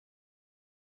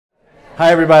Hi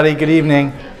everybody, good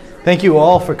evening. Thank you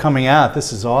all for coming out.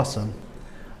 This is awesome.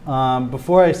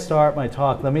 Before I start my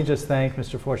talk, let me just thank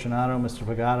Mr. Fortunato, Mr.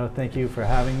 Pagato. Thank you for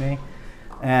having me.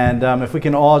 And if we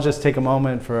can all just take a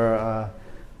moment for a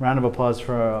round of applause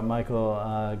for Michael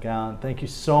Gallant. Thank you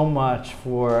so much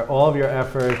for all of your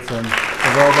efforts and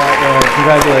the robot world.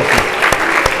 Congratulations.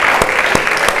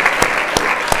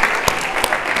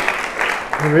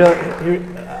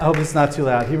 I hope it's not too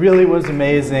loud. He really was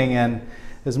amazing, and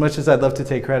as much as I'd love to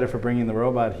take credit for bringing the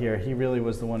robot here, he really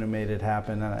was the one who made it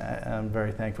happen, and I'm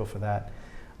very thankful for that.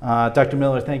 Dr.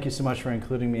 Miller, thank you so much for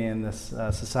including me in this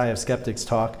Society of Skeptics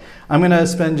talk. I'm going to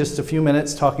spend just a few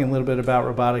minutes talking a little bit about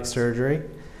robotic surgery,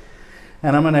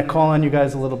 and I'm going to call on you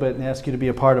guys a little bit and ask you to be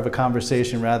a part of a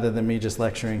conversation rather than me just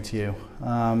lecturing to you.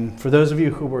 For those of you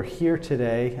who were here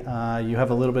today, you have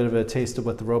a little bit of a taste of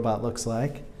what the robot looks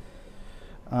like.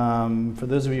 For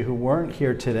those of you who weren't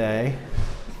here today,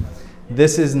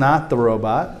 this is not the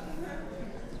robot.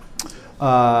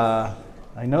 I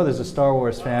know there's a Star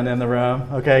Wars fan in the room.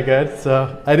 Okay, good.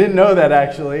 So I didn't know that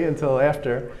actually until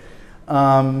after.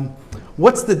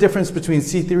 What's the difference between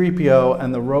C-3PO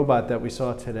and the robot that we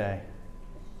saw today?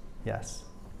 Yes.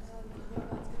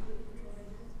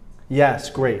 Yes,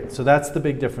 great. So that's the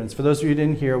big difference. For those of you who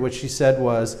didn't hear, what she said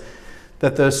was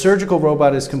that the surgical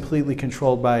robot is completely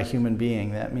controlled by a human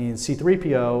being. That means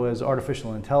C-3PO is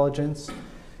artificial intelligence,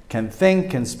 can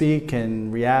think, can speak,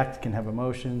 can react, can have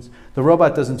emotions. The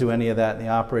robot doesn't do any of that in the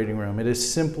operating room. It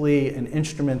is simply an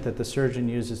instrument that the surgeon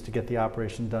uses to get the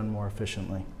operation done more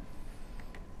efficiently.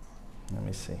 Let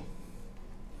me see.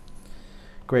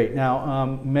 Great.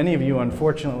 Now, many of you,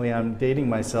 unfortunately, I'm dating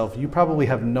myself, you probably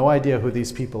have no idea who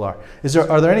these people are.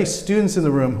 Are there any students in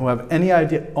the room who have any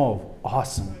idea? Oh,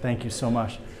 awesome. Thank you so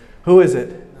much. Who is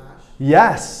it?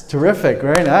 Yes. Terrific.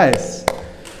 Very nice.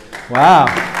 Wow.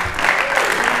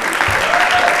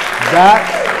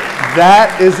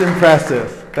 That is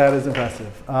impressive. That is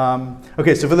impressive.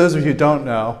 Okay, so for those of you who don't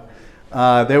know,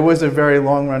 there was a very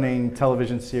long-running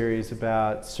television series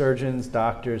about surgeons,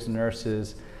 doctors,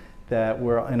 nurses that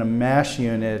were in a MASH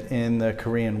unit in the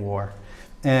Korean War.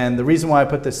 And the reason why I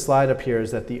put this slide up here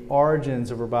is that the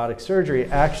origins of robotic surgery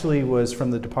actually was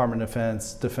from the Department of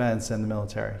Defense and the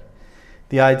military.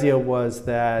 The idea was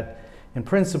that, in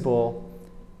principle,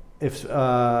 if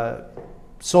a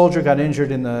soldier got injured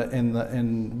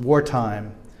in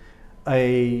wartime,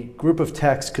 a group of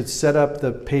techs could set up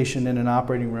the patient in an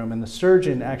operating room, and the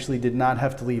surgeon actually did not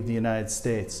have to leave the United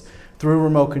States. Through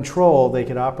remote control, they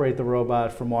could operate the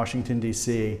robot from Washington,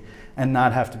 D.C. and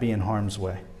not have to be in harm's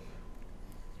way.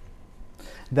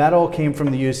 That all came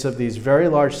from the use of these very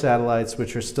large satellites,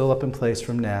 which are still up in place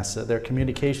from NASA. They're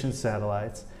communication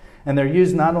satellites, and they're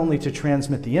used not only to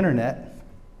transmit the internet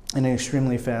in an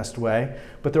extremely fast way,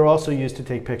 but they're also used to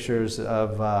take pictures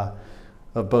of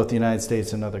both the United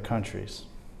States and other countries.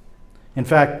 In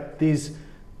fact, these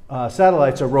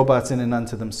satellites are robots in and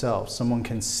unto themselves. Someone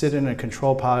can sit in a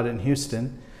control pod in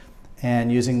Houston and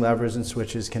using levers and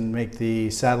switches can make the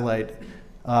satellite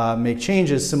make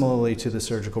changes similarly to the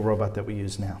surgical robot that we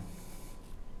use now.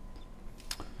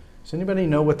 Does anybody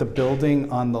know what the building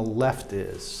on the left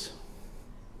is?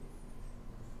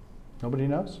 Nobody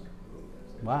knows?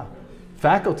 Wow.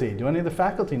 Faculty. Do any of the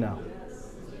faculty know?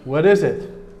 What is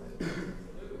it?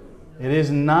 It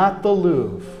is not the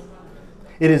Louvre.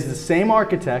 It is the same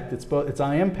architect. It's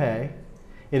I.M. Pei.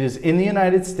 It is in the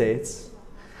United States.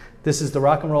 This is the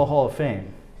Rock and Roll Hall of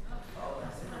Fame.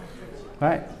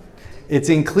 Right? It's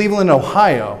in Cleveland,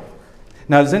 Ohio.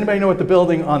 Now, does anybody know what the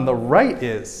building on the right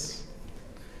is?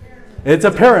 It's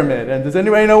a pyramid. And does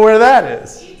anybody know where that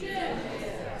is?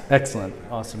 Excellent.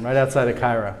 Awesome. Right outside of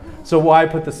Cairo. So why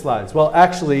put the slides? Well,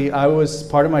 actually,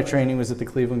 part of my training was at the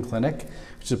Cleveland Clinic,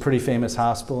 which is a pretty famous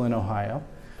hospital in Ohio.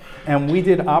 And we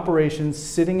did operations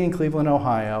sitting in Cleveland,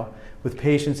 Ohio, with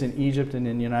patients in Egypt and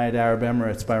in the United Arab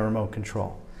Emirates by remote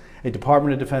control. A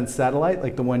Department of Defense satellite,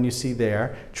 like the one you see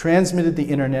there, transmitted the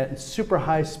internet in super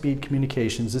high-speed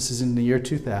communications. This is in the year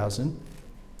 2000.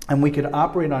 And we could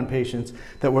operate on patients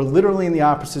that were literally in the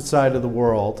opposite side of the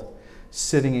world,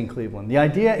 sitting in Cleveland. The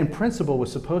idea, in principle, was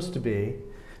supposed to be,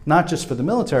 not just for the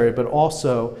military, but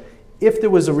also if there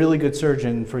was a really good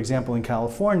surgeon, for example, in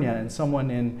California, and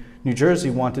someone in New Jersey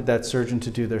wanted that surgeon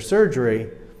to do their surgery,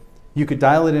 you could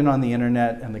dial it in on the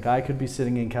internet, and the guy could be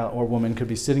sitting in or woman could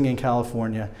be sitting in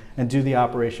California and do the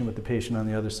operation with the patient on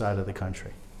the other side of the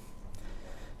country.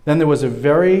 Then there was a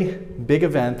very big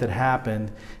event that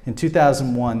happened in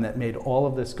 2001 that made all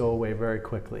of this go away very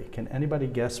quickly. Can anybody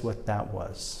guess what that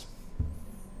was?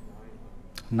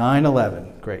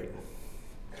 9/11. Great.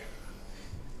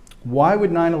 Why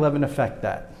would 9/11 affect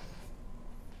that?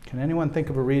 Can anyone think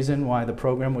of a reason why the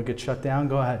program would get shut down?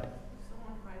 Go ahead.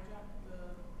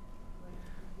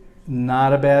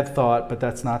 Not a bad thought, but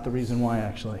that's not the reason why,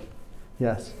 actually.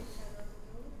 Yes.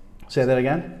 Say that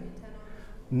again?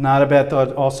 Not a bad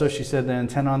thought. Also, she said the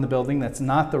antenna on the building. That's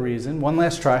not the reason. One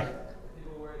last try.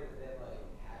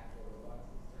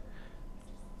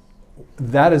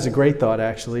 That is a great thought,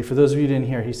 actually. For those of you who didn't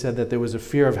hear, he said that there was a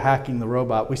fear of hacking the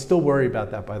robot. We still worry about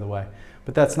that, by the way.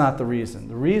 But that's not the reason.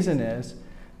 The reason is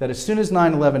that as soon as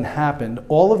 9/11 happened,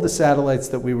 all of the satellites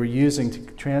that we were using to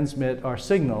transmit our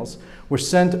signals were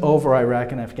sent over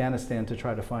Iraq and Afghanistan to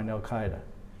try to find Al-Qaeda.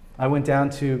 I went down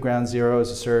to Ground Zero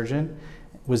as a surgeon,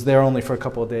 was there only for a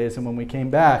couple of days, and when we came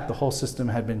back, the whole system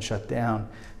had been shut down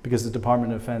because the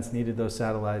Department of Defense needed those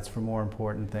satellites for more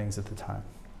important things at the time.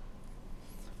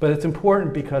 But it's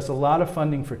important because a lot of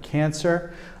funding for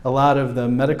cancer, a lot of the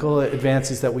medical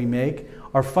advances that we make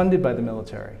are funded by the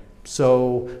military.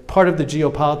 So part of the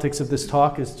geopolitics of this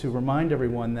talk is to remind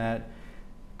everyone that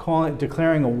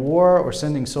declaring a war or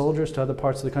sending soldiers to other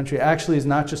parts of the country actually is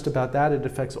not just about that. It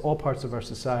affects all parts of our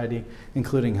society,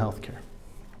 including healthcare.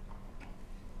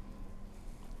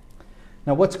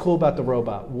 Now, what's cool about the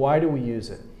robot? Why do we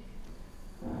use it?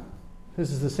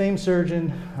 This is the same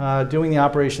surgeon doing the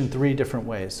operation 3 different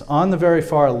ways. On the very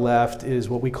far left is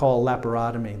what we call a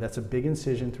laparotomy. That's a big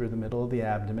incision through the middle of the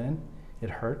abdomen. It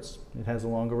hurts. It has a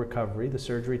longer recovery. The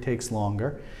surgery takes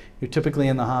longer. You're typically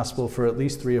in the hospital for at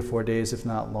least 3 or 4 days, if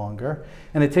not longer.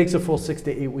 And it takes a full 6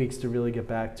 to 8 weeks to really get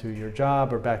back to your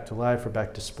job or back to life or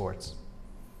back to sports.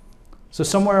 So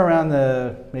somewhere around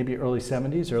the maybe early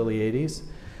 70s, early 80s,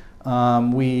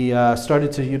 we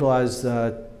started to utilize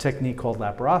a technique called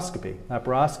laparoscopy.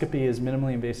 Laparoscopy is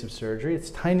minimally invasive surgery.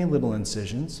 It's tiny little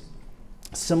incisions,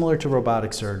 similar to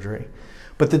robotic surgery.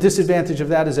 But the disadvantage of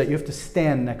that is that you have to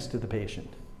stand next to the patient.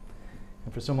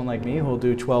 And for someone like me who will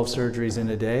do 12 surgeries in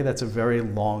a day, that's a very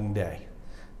long day.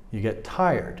 You get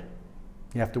tired.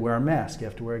 You have to wear a mask. You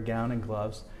have to wear a gown and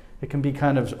gloves. It can be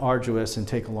kind of arduous and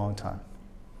take a long time.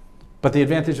 But the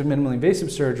advantage of minimally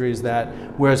invasive surgery is that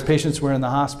whereas patients were in the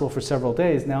hospital for several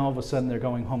days, now all of a sudden they're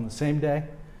going home the same day,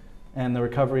 and the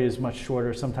recovery is much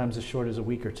shorter, sometimes as short as a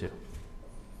week or 2.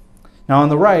 Now on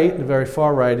the right, the very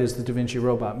far right, is the Da Vinci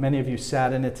robot. Many of you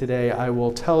sat in it today. I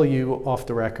will tell you off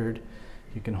the record,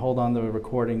 you can hold on the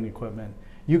recording equipment,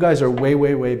 you guys are way,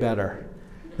 way, way better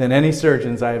than any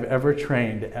surgeons I have ever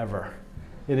trained, ever.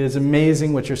 It is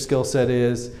amazing what your skill set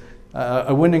is.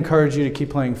 I wouldn't encourage you to keep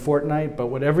playing Fortnite, but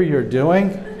whatever you're doing,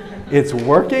 it's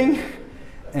working.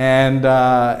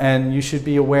 And you should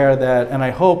be aware that, and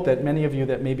I hope that many of you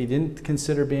that maybe didn't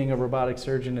consider being a robotic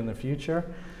surgeon in the future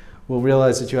will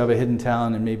realize that you have a hidden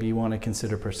talent and maybe you want to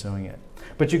consider pursuing it.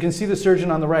 But you can see the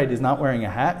surgeon on the right is not wearing a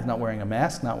hat, is not wearing a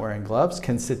mask, not wearing gloves,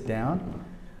 can sit down.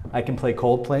 I can play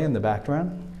Coldplay in the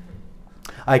background.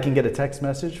 I can get a text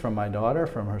message from my daughter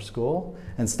from her school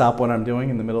and stop what I'm doing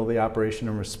in the middle of the operation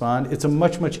and respond. It's a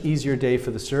much, much easier day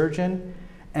for the surgeon,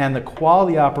 and the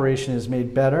quality operation is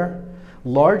made better,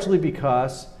 largely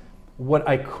because what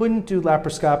I couldn't do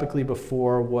laparoscopically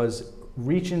before was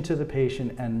reach into the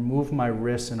patient and move my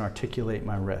wrists and articulate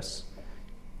my wrists.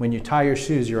 When you tie your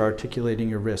shoes, you're articulating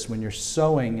your wrists. When you're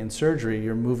sewing in surgery,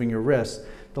 you're moving your wrists.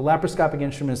 The laparoscopic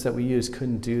instruments that we use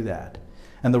couldn't do that.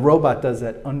 And the robot does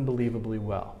that unbelievably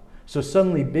well. So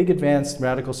suddenly, big advanced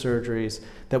radical surgeries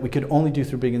that we could only do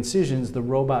through big incisions, the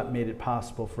robot made it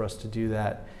possible for us to do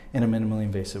that in a minimally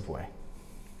invasive way.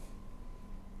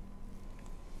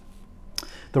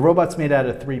 The robot's made out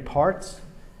of 3 parts.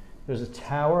 There's a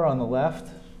tower on the left.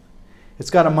 It's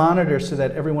got a monitor so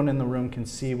that everyone in the room can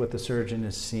see what the surgeon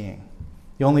is seeing.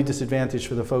 The only disadvantage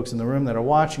for the folks in the room that are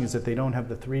watching is that they don't have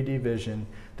the 3D vision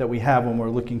that we have when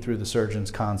we're looking through the surgeon's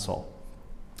console.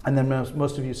 And then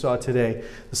most of you saw today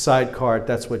the side cart.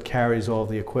 That's what carries all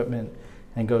the equipment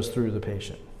and goes through the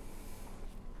patient.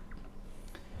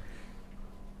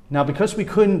 Now, because we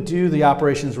couldn't do the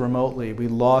operations remotely, we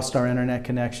lost our internet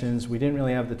connections. We didn't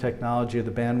really have the technology or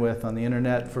the bandwidth on the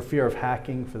internet for fear of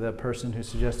hacking for the person who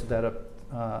suggested that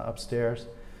upstairs.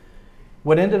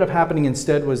 What ended up happening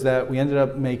instead was that we ended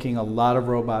up making a lot of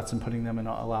robots and putting them in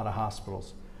a lot of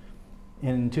hospitals.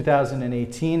 In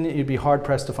 2018, you'd be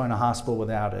hard-pressed to find a hospital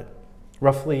without it.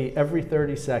 Roughly every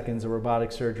 30 seconds, a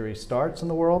robotic surgery starts in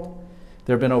the world.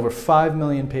 There have been over 5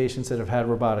 million patients that have had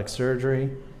robotic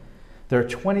surgery. There are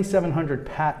 2,700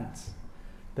 patents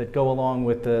that go along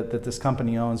with that this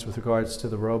company owns with regards to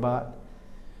the robot.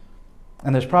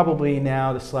 And there's probably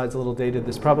now, this slide's a little dated,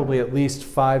 there's probably at least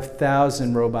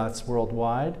 5,000 robots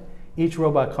worldwide. Each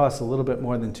robot costs a little bit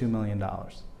more than $2 million.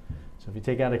 So if you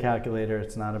take out a calculator,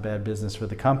 it's not a bad business for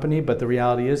the company, but the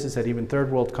reality is that even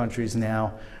third world countries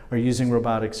now are using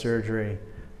robotic surgery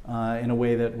in a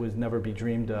way that would never be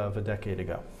dreamed of a decade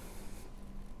ago.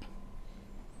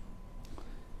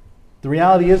 The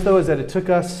reality is, though, is that it took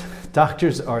us,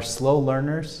 doctors are slow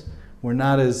learners. We're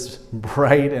not as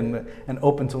bright and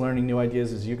open to learning new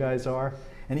ideas as you guys are.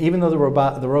 And even though the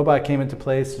robot came into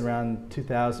place around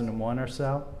 2001 or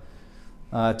so,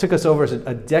 it took us over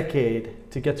a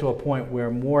decade to get to a point where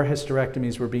more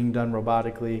hysterectomies were being done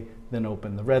robotically than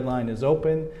open. The red line is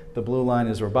open, the blue line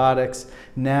is robotics.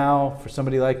 Now, for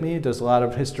somebody like me who does a lot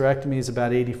of hysterectomies,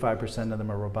 about 85% of them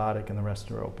are robotic and the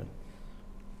rest are open.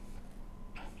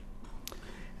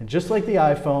 And just like the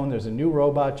iPhone, there's a new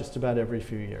robot just about every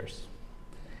few years.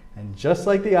 And just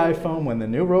like the iPhone, when the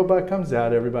new robot comes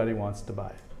out, everybody wants to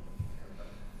buy it.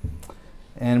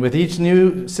 And with each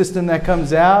new system that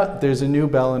comes out, there's a new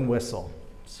bell and whistle.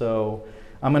 So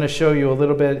I'm going to show you a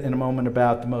little bit in a moment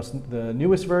about the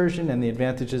newest version and the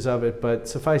advantages of it, but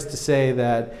suffice to say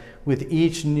that with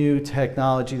each new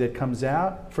technology that comes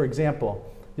out, for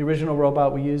example, the original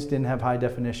robot we used didn't have high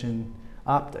definition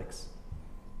optics.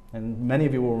 And many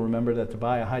of you will remember that to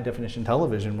buy a high definition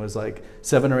television was like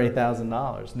 $7,000 or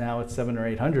 $8,000. Now it's $700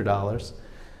 or $800.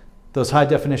 Those high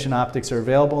definition optics are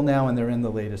available now and they're in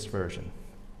the latest version.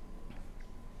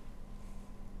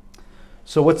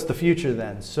 So what's the future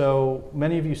then? So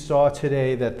many of you saw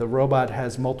today that the robot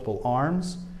has multiple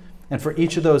arms, and for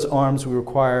each of those arms we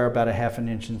require about a ½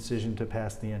 inch incision to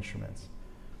pass the instruments.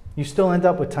 You still end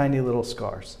up with tiny little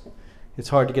scars. It's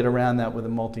hard to get around that with a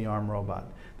multi-arm robot.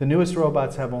 The newest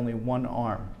robots have only one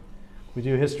arm. We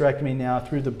do hysterectomy now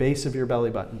through the base of your belly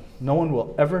button. No one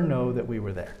will ever know that we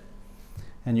were there.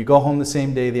 And you go home the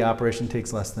same day, the operation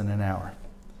takes less than an hour.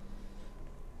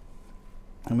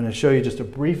 I'm going to show you just a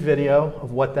brief video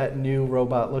of what that new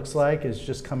robot looks like. It's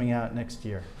just coming out next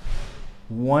year.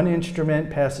 One instrument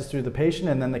passes through the patient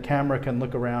and then the camera can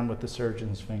look around with the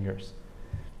surgeon's fingers.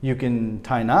 You can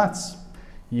tie knots,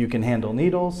 you can handle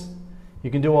needles, you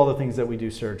can do all the things that we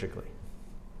do surgically.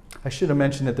 I should have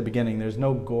mentioned at the beginning, there's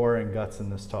no gore and guts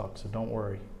in this talk, so don't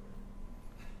worry.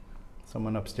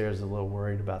 Someone upstairs is a little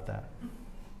worried about that.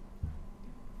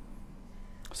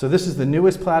 So this is the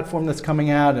newest platform that's coming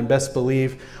out, and best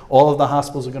believe all of the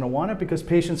hospitals are going to want it because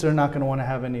patients are not going to want to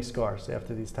have any scars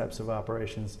after these types of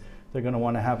operations. They're going to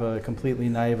want to have a completely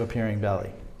naive appearing belly.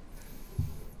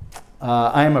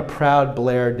 I am a proud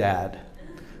Blair dad.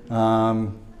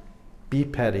 Be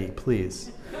petty,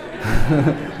 please.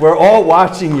 We're all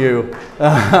watching you.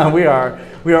 We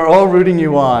are all rooting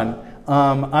you on.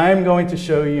 I'm going to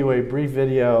show you a brief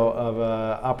video of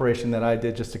an operation that I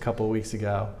did just a couple of weeks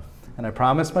ago. And I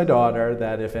promised my daughter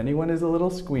that if anyone is a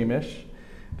little squeamish,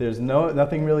 there's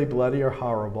nothing really bloody or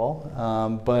horrible.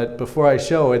 But before I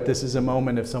show it, this is a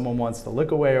moment if someone wants to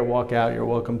look away or walk out, you're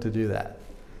welcome to do that.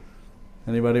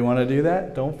 Anybody want to do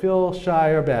that? Don't feel shy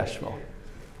or bashful.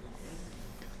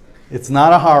 It's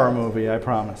not a horror movie, I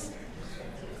promise.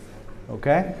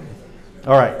 Okay?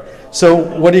 All right. So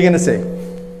what are you going to see?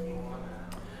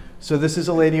 So this is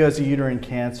a lady who has a uterine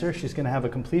cancer. She's going to have a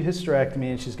complete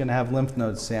hysterectomy and she's going to have lymph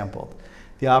nodes sampled.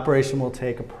 The operation will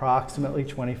take approximately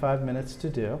 25 minutes to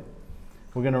do.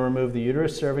 We're going to remove the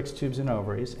uterus, cervix, tubes, and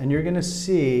ovaries. And you're going to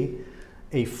see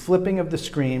a flipping of the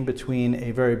screen between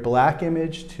a very black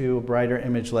image to a brighter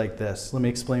image like this. Let me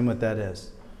explain what that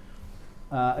is.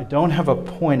 I don't have a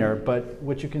pointer, but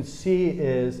what you can see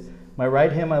is my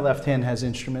right hand, my left hand has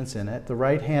instruments in it. The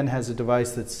right hand has a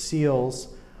device that seals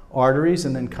arteries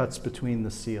and then cuts between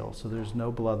the seal, so there's no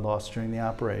blood loss during the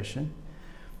operation.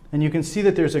 And you can see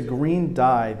that there's a green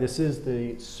dye. This is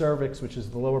the cervix, which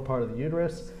is the lower part of the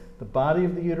uterus, the body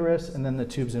of the uterus, and then the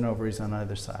tubes and ovaries on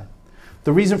either side.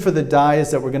 The reason for the dye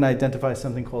is that we're going to identify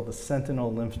something called the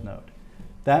sentinel lymph node.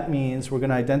 That means we're going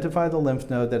to identify the lymph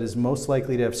node that is most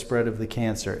likely to have spread of the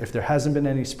cancer. If there hasn't been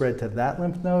any spread to that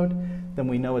lymph node, then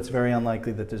we know it's very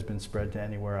unlikely that there's been spread to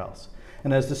anywhere else.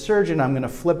 And as the surgeon, I'm going to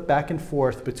flip back and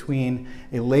forth between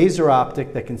a laser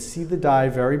optic that can see the dye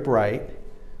very bright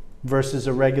versus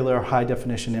a regular high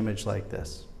definition image like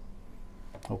this.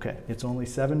 Okay, it's only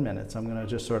 7 minutes. I'm going to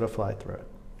just sort of fly through it.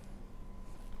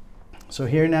 So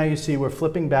here now you see we're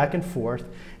flipping back and forth,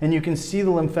 and you can see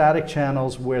the lymphatic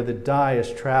channels where the dye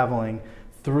is traveling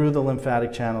through the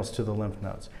lymphatic channels to the lymph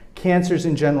nodes. Cancers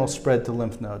in general spread to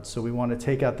lymph nodes, so we want to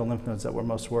take out the lymph nodes that we're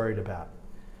most worried about.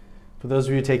 For those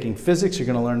of you taking physics, you're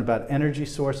going to learn about energy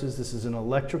sources. This is an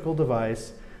electrical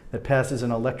device that passes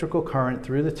an electrical current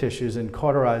through the tissues and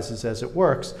cauterizes as it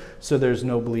works, so there's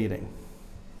no bleeding.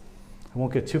 I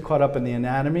won't get too caught up in the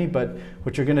anatomy, but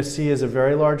what you're going to see is a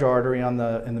very large artery in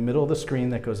the middle of the screen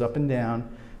that goes up and down,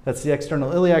 That's the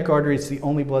external iliac artery. It's the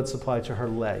only blood supply to her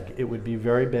leg. It would be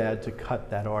very bad to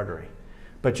cut that artery.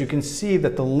 But you can see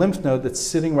that the lymph node that's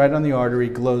sitting right on the artery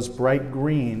glows bright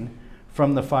green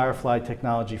from the Firefly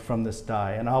technology from this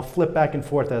dye. And I'll flip back and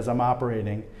forth as I'm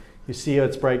operating. You see how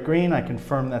it's bright green. I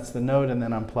confirm that's the node, and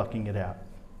then I'm plucking it out.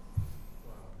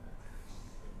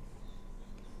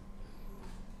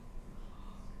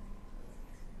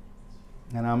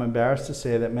 And I'm embarrassed to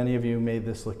say that many of you made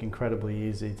this look incredibly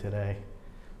easy today.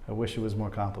 I wish it was more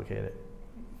complicated.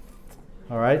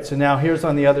 All right, so now here's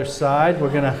on the other side.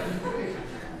 We're going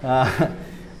to,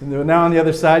 now on the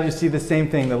other side, you see the same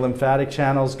thing, the lymphatic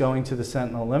channels going to the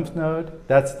sentinel lymph node.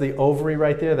 That's the ovary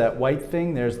right there, that white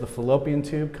thing. There's the fallopian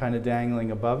tube kind of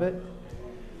dangling above it.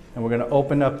 And we're going to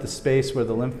open up the space where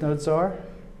the lymph nodes are.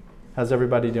 How's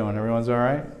everybody doing? Everyone's all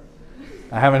right?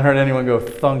 I haven't heard anyone go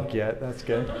thunk yet. That's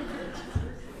good.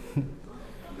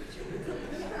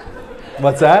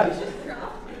 What's that?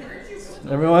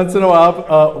 Every once in a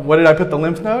while, what did I put the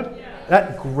lymph node?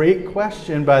 That great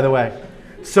question, by the way.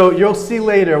 So you'll see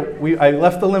later, I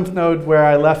left the lymph node where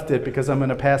I left it because I'm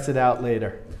going to pass it out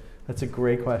later. That's a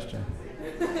great question.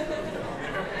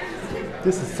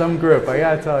 This is some group, I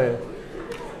got to tell you.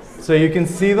 So you can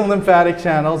see the lymphatic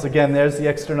channels. Again, there's the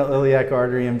external iliac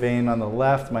artery and vein on the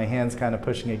left. My hand's kind of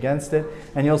pushing against it.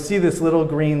 And you'll see this little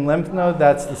green lymph node.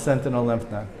 That's the sentinel lymph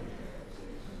node.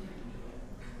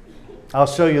 I'll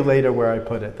show you later where I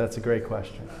put it. That's a great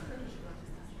question.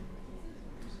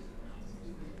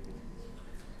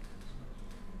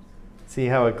 See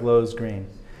how it glows green.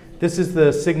 This is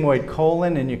the sigmoid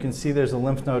colon, and you can see there's a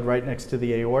lymph node right next to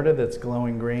the aorta that's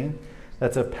glowing green.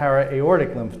 That's a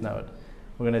para-aortic lymph node.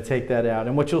 We're going to take that out.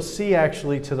 And what you'll see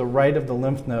actually to the right of the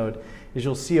lymph node is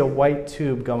you'll see a white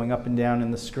tube going up and down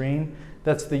in the screen.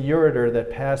 That's the ureter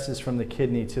that passes from the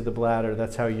kidney to the bladder.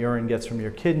 That's how urine gets from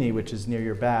your kidney, which is near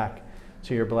your back,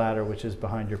 to your bladder, which is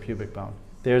behind your pubic bone.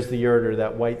 There's the ureter,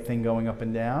 that white thing going up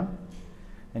and down.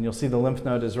 And you'll see the lymph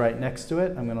node is right next to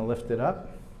it. I'm going to lift it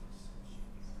up.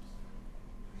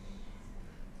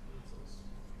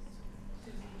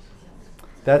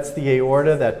 That's the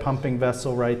aorta, that pumping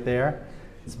vessel right there.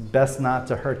 It's best not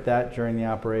to hurt that during the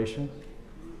operation.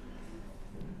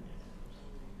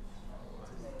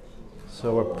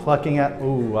 So we're plucking out,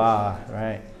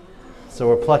 right. So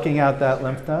we're plucking out that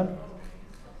lymph node.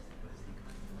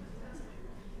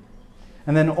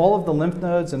 And then all of the lymph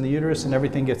nodes and the uterus and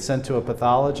everything gets sent to a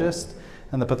pathologist,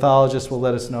 and the pathologist will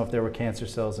let us know if there were cancer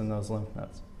cells in those lymph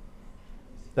nodes.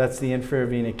 That's the inferior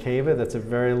vena cava. That's a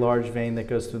very large vein that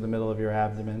goes through the middle of your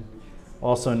abdomen.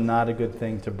 Also not a good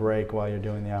thing to break while you're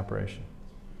doing the operation.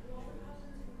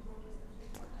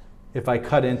 If I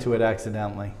cut into it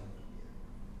accidentally,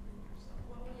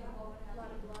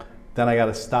 then I got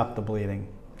to stop the bleeding.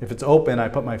 If it's open, I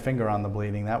put my finger on the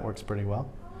bleeding. That works pretty well.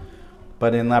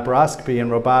 But in laparoscopy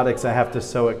and robotics, I have to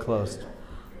sew it closed.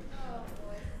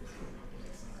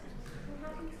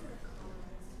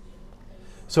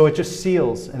 So it just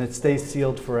seals, and it stays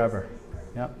sealed forever.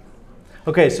 Yep.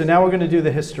 Okay, so now we're going to do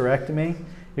the hysterectomy.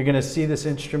 You're going to see this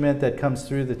instrument that comes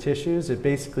through the tissues. It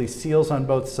basically seals on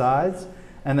both sides,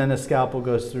 and then a scalpel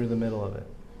goes through the middle of it.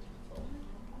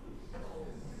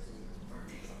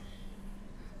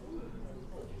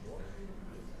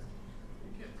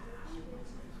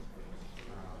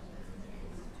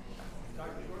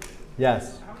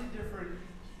 Yes? How many different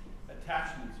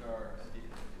attachments are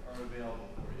available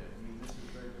for you? I mean, this is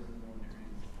very different than what you're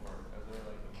using before. Are there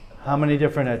like how many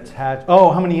different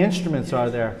how many instruments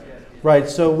are there? Right,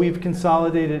 so we've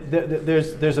consolidated,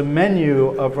 there's a menu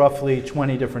of roughly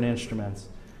 20 different instruments.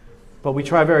 But we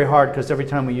try very hard because every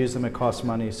time we use them it costs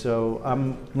money. So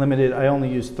I'm limited, I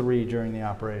only use 3 during the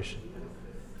operation.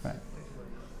 Right.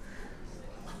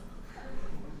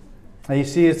 Now you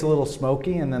see it's a little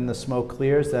smoky and then the smoke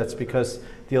clears. That's because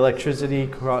the electricity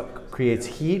creates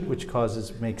heat, which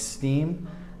makes steam,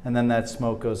 and then that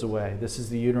smoke goes away. This is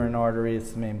the uterine artery,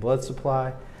 it's the main blood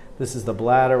supply. This is the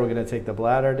bladder. We're going to take the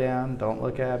bladder down. Don't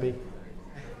look, Abby.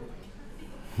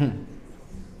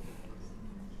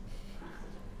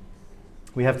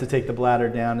 We have to take the bladder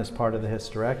down as part of the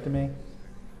hysterectomy.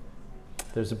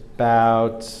 There's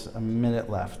about a minute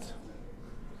left.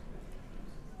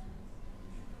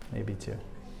 Maybe 2.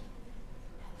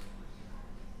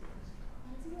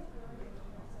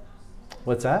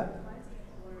 What's that?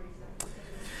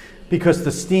 Because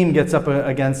the steam gets up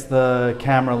against the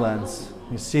camera lens.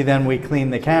 You see, then we clean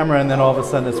the camera, and then all of a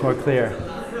sudden it's more clear.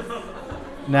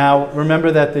 Now, remember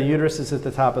that the uterus is at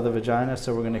the top of the vagina,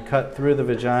 so we're going to cut through the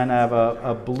vagina. I have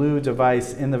a blue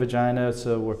device in the vagina,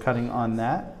 so we're cutting on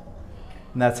that.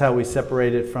 And that's how we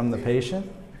separate it from the patient.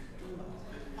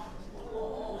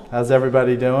 How's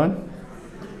everybody doing?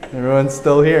 Everyone's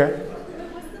still here.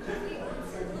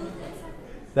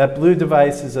 That blue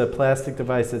device is a plastic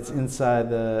device that's inside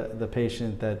the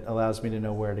patient that allows me to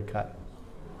know where to cut.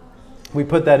 We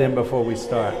put that in before we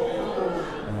start.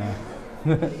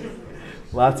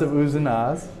 Lots of oohs and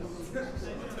ahs.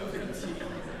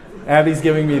 Abby's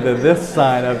giving me the this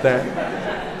sign up there.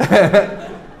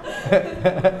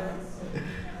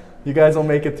 You guys will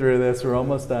make it through this. We're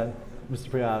almost done. Mr.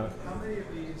 Priato. How many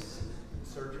of these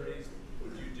surgeries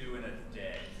would you do in a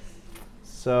day?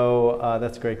 So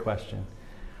that's a great question.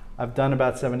 I've done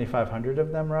about 7,500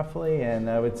 of them roughly, and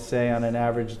I would say on an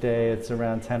average day it's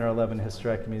around 10 or 11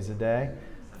 hysterectomies a day.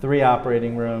 3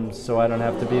 operating rooms, so I don't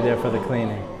have to be there for the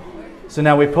cleaning. So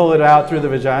now we pull it out through the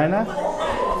vagina,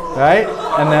 right?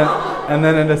 And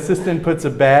then an assistant puts a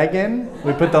bag in.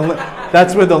 We put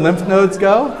that's where the lymph nodes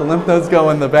go. The lymph nodes go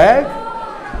in the bag,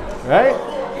 right?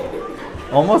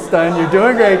 Almost done. You're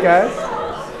doing great, guys.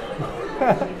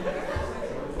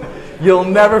 You'll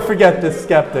never forget this,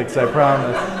 skeptics, I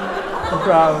promise. I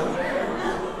promise.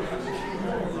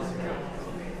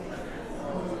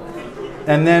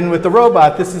 And then with the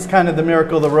robot, this is kind of the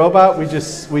miracle of the robot.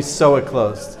 We sew it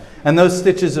closed. And those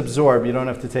stitches absorb. You don't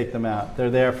have to take them out. They're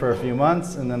there for a few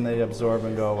months, and then they absorb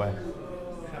and go away.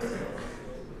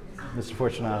 Mr.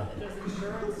 Fortunato.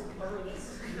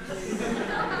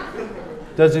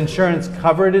 Does insurance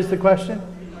cover it is the question?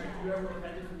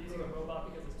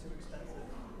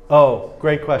 Oh,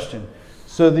 great question.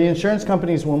 So the insurance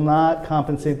companies will not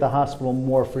compensate the hospital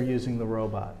more for using the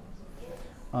robot.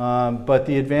 But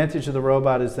the advantage of the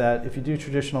robot is that if you do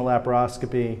traditional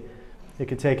laparoscopy, it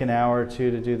could take an hour or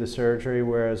 2 to do the surgery,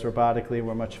 whereas robotically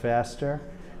we're much faster.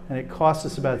 And it costs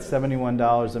us about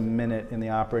 $71 a minute in the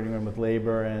operating room with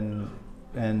labor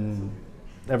and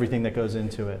everything that goes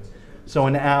into it. So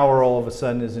an hour all of a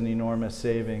sudden is an enormous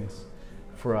savings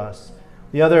for us.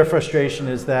 The other frustration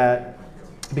is that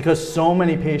because so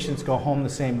many patients go home the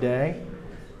same day,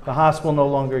 the hospital no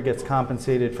longer gets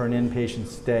compensated for an inpatient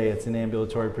stay. It's an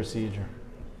ambulatory procedure.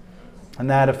 And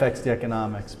that affects the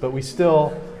economics. But we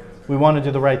want to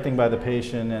do the right thing by the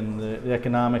patient, and the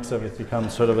economics of it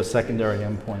becomes sort of a secondary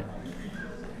endpoint.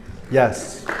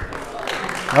 Yes.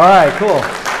 All right, cool.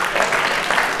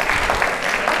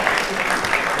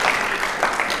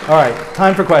 All right,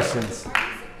 time for questions.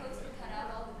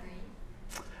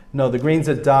 No, the green's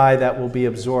a dye that will be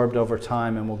absorbed over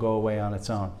time and will go away on its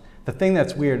own. The thing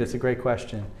that's weird, it's a great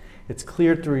question, it's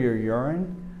cleared through your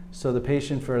urine, so the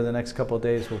patient for the next couple of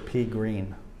days will pee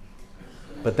green.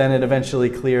 But then it eventually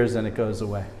clears and it goes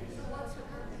away.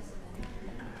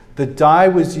 The dye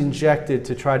was injected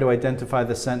to try to identify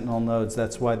the sentinel nodes.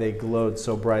 That's why they glowed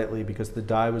so brightly, because the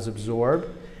dye was absorbed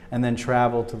and then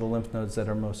traveled to the lymph nodes that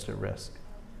are most at risk.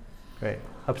 Great.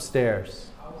 Upstairs.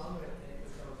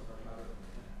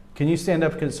 Can you stand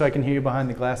up so I can hear you behind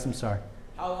the glass? I'm sorry.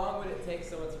 How long would it take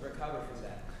someone to recover from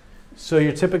that? So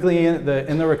you're typically in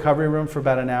the recovery room for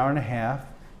about an hour and a half.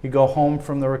 You go home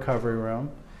from the recovery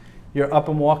room. You're up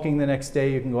and walking the next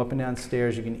day. You can go up and down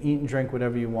stairs. You can eat and drink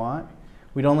whatever you want.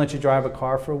 We don't let you drive a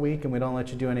car for a week, and we don't let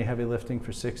you do any heavy lifting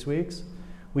for 6 weeks.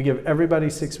 We give everybody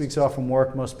 6 weeks off from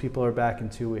work. Most people are back in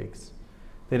 2 weeks.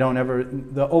 The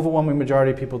overwhelming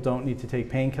majority of people don't need to take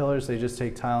painkillers. They just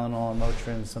take Tylenol,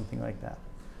 Motrin, something like that.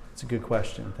 It's a good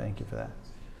question. Thank you for that.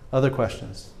 Other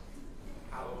questions?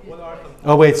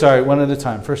 Oh, wait, sorry. One at a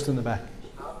time. First in the back.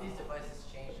 How have these devices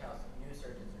changed how new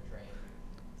surgeons are trained?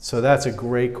 So that's a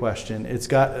great question.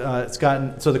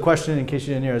 So the question, in case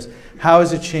you didn't hear, is how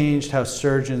has it changed how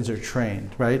surgeons are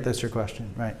trained, right? That's your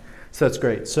question, right? So that's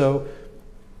great. So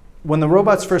when the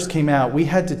robots first came out, we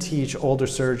had to teach older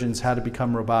surgeons how to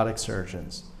become robotic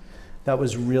surgeons. That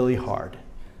was really hard.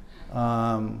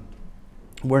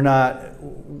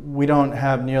 We don't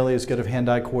have nearly as good of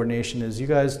hand-eye coordination as you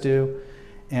guys do,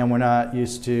 and we're not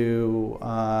used to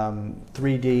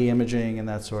 3D imaging and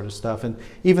that sort of stuff. And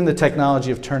even the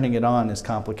technology of turning it on is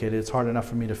complicated. It's hard enough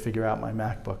for me to figure out my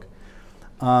MacBook.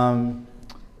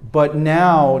 But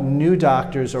now new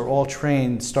doctors are all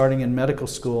trained starting in medical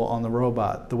school on the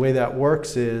robot. The way that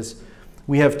works is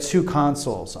we have 2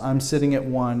 consoles. I'm sitting at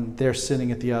one, they're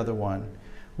sitting at the other one.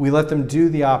 We let them do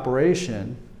the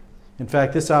operation. In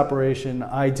fact, this operation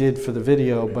I did for the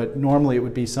video, but normally it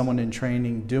would be someone in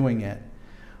training doing it.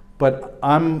 But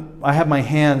I have my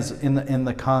hands in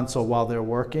the console while they're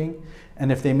working,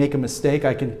 and if they make a mistake,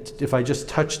 if I just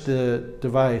touch the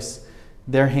device,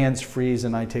 their hands freeze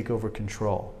and I take over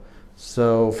control.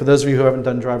 So for those of you who haven't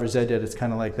done driver's ed yet, it's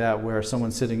kind of like that, where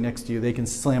someone's sitting next to you, they can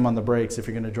slam on the brakes if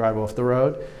you're going to drive off the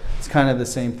road. It's kind of the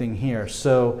same thing here.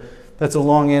 So that's a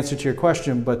long answer to your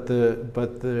question, but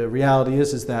the reality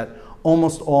is that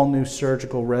almost all new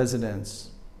surgical residents,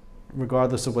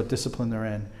 regardless of what discipline they're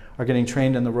in, are getting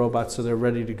trained in the robots so they're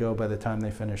ready to go by the time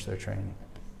they finish their training.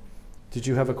 Did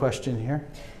you have a question here?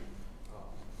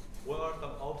 What are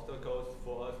some obstacles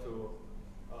for us to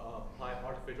apply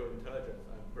artificial intelligence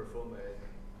and perform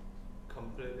a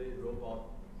completely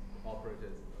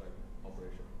robot-operated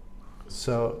operation?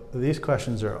 So these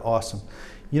questions are awesome.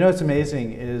 You know what's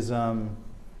amazing is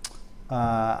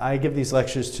I give these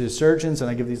lectures to surgeons, and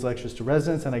I give these lectures to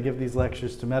residents, and I give these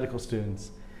lectures to medical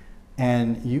students.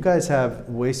 And you guys have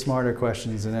way smarter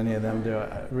questions than any of them do.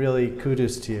 Really,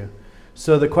 kudos to you.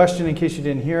 So the question, in case you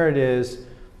didn't hear it, is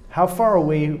how far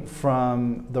away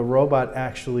from the robot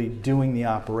actually doing the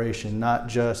operation, not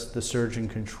just the surgeon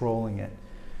controlling it?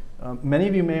 Many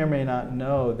of you may or may not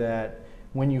know that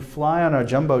when you fly on a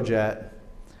jumbo jet,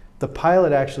 the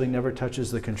pilot actually never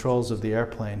touches the controls of the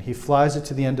airplane. He flies it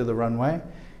to the end of the runway,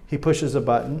 he pushes a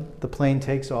button, the plane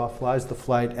takes off, flies the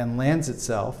flight, and lands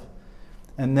itself.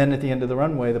 And then at the end of the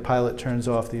runway, the pilot turns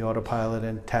off the autopilot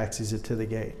and taxis it to the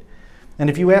gate. And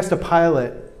if you asked a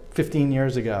pilot 15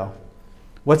 years ago,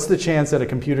 what's the chance that a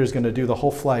computer is going to do the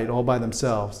whole flight all by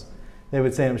themselves? They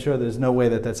would say, I'm sure there's no way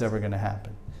that that's ever going to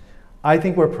happen. I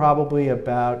think we're probably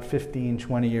about 15,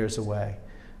 20 years away.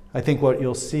 I think what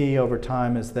you'll see over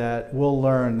time is that we'll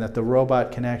learn that the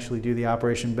robot can actually do the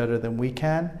operation better than we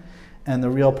can. And the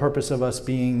real purpose of us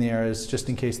being there is just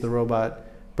in case the robot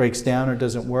breaks down or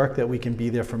doesn't work, that we can be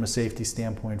there from a safety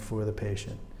standpoint for the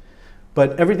patient.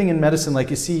 But everything in medicine, like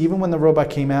you see, even when the robot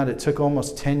came out, it took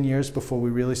almost 10 years before we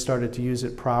really started to use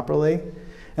it properly.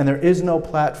 And there is no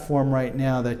platform right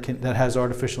now that has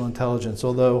artificial intelligence,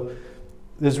 although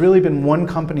there's really been one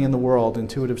company in the world,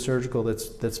 Intuitive Surgical,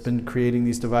 that's been creating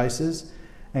these devices.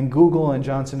 And Google and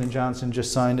Johnson & Johnson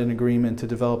just signed an agreement to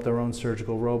develop their own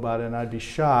surgical robot, and I'd be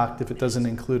shocked if it doesn't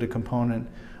include a component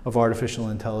of artificial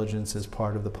intelligence as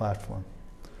part of the platform.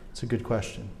 It's a good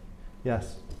question.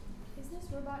 Yes? Is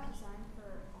this robot designed for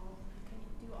all, can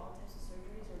you do all types of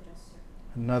surgeries or just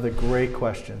certain? Another great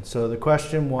question. So the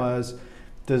question was,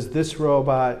 does this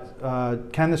robot,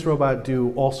 can this robot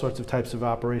do all sorts of types of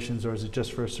operations, or is it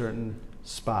just for a certain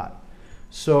spot?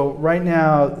 So right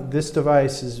now, this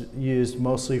device is used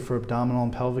mostly for abdominal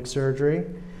and pelvic surgery.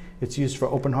 It's used for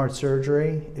open heart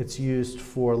surgery. It's used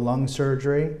for lung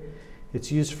surgery.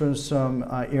 It's used for some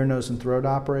ear, nose, and throat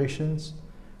operations.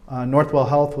 Northwell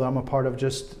Health, who I'm a part of,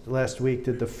 just last week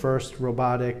did the first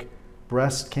robotic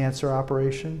breast cancer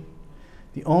operation.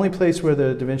 The only place where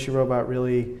the Da Vinci robot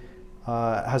really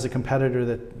has a competitor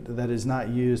that is not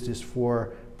used is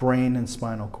for brain and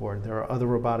spinal cord. There are other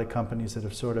robotic companies that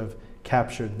have sort of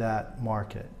captured that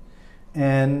market.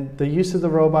 And the use of the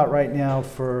robot right now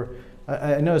for,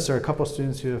 I noticed there are a couple of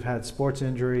students who have had sports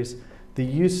injuries. The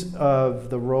use of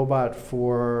the robot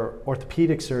for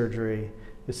orthopedic surgery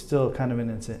is still kind of in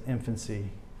its infancy.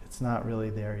 It's not really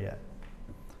there yet.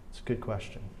 It's a good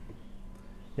question.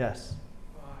 Yes?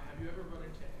 Have you ever run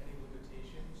into any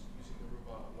limitations using the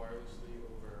robot wirelessly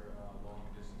over long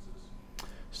distances?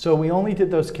 So we only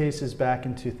did those cases back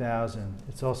in 2000.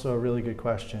 It's also a really good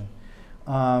question.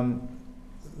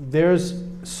 There's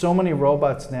so many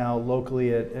robots now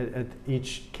locally at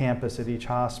each campus, at each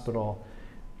hospital,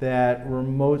 that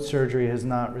remote surgery has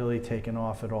not really taken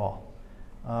off at all.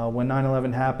 When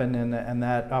 9/11 happened and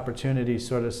that opportunity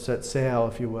sort of set sail,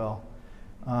 if you will,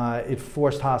 it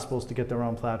forced hospitals to get their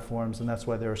own platforms, and that's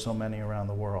why there are so many around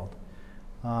the world.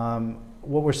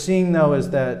 What we're seeing, though,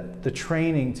 is that the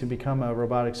training to become a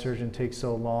robotic surgeon takes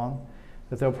so long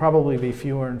that there'll probably be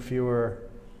fewer and fewer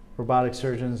robotic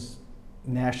surgeons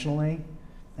nationally,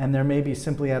 and there may be,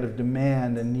 simply out of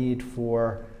demand, a need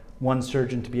for one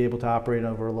surgeon to be able to operate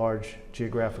over large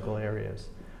geographical areas.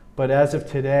 But as of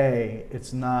today,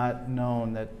 it's not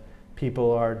known that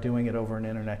people are doing it over an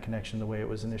internet connection the way it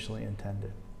was initially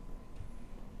intended.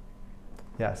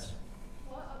 Yes?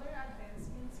 What other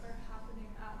advancements are happening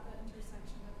at the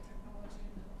intersection of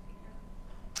technology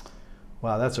and healthcare?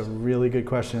 Wow, that's a really good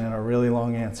question and a really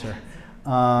long answer.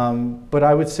 But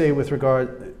I would say with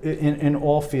regard, in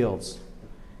all fields,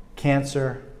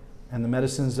 cancer and the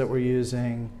medicines that we're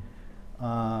using,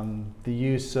 the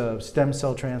use of stem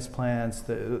cell transplants,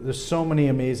 there's so many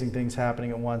amazing things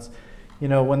happening at once. You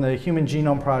know, when the Human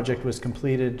Genome Project was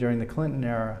completed during the Clinton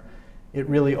era, it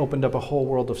really opened up a whole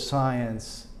world of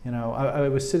science. You know, I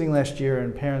was sitting last year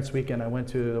in Parents' Weekend, I went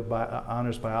to an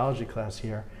honors biology class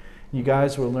here. You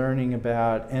guys were learning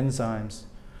about enzymes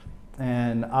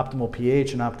and optimal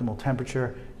pH and optimal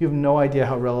temperature. You have no idea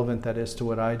how relevant that is to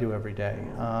what I do every day.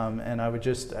 And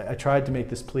I tried to make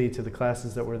this plea to the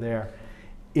classes that were there.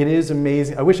 It is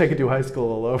amazing. I wish I could do high school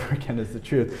all over again, is the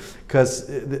truth. Because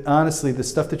honestly, the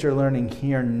stuff that you're learning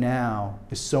here now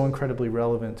is so incredibly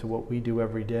relevant to what we do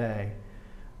every day.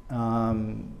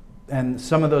 And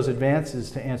some of those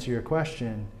advances, to answer your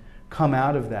question, come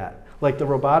out of that. Like the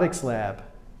robotics lab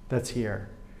that's here.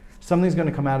 Something's going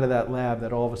to come out of that lab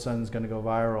that all of a sudden is going to go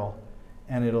viral,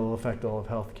 and it'll affect all of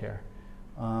healthcare.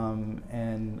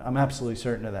 And I'm absolutely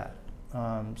certain of that.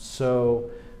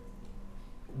 So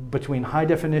between high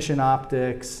definition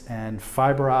optics and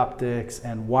fiber optics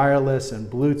and wireless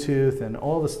and Bluetooth and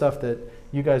all the stuff that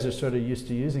you guys are sort of used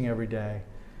to using every day,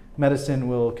 medicine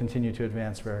will continue to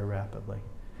advance very rapidly.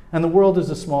 And the world is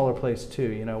a smaller place too.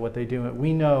 You know, what they do,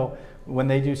 we know when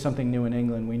they do something new in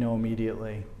England, we know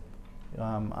immediately.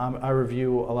 I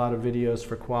review a lot of videos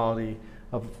for quality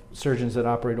of surgeons that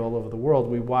operate all over the world.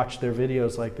 We watch their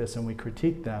videos like this and we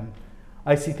critique them.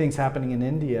 I see things happening in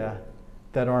India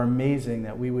that are amazing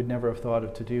that we would never have thought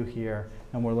of to do here,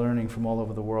 and we're learning from all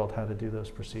over the world how to do those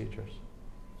procedures.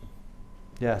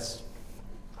 Yes?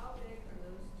 How big are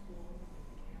those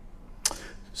tools?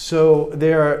 So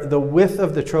the width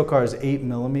of the trocar is 8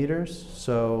 millimeters,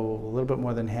 so a little bit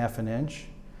more than ½ an inch,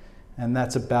 and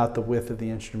that's about the width of the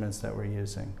instruments that we're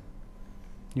using.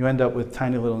 You end up with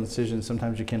tiny little incisions.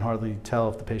 Sometimes you can hardly tell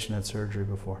if the patient had surgery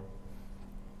before.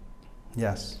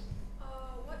 Yes?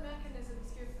 What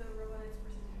mechanisms give the robot its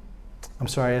precision? I'm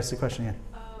sorry, I asked the question again.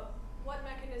 What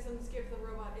mechanisms give the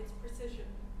robot its precision?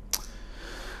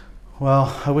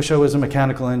 Well, I wish I was a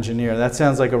mechanical engineer. That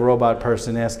sounds like a robot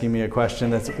person asking me a question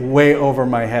that's way over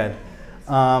my head.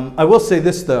 I will say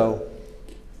this though,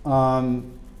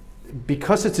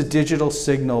 because it's a digital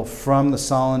signal from the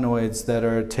solenoids that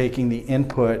are taking the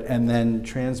input and then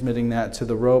transmitting that to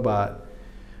the robot.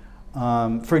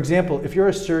 For example, if you're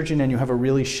a surgeon and you have a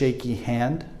really shaky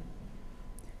hand,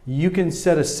 you can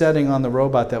set a setting on the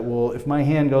robot that will, if my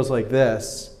hand goes like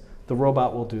this, the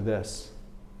robot will do this.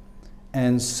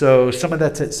 And so some of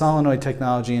that solenoid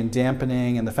technology and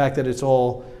dampening and the fact that it's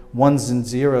all ones and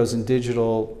zeros and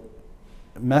digital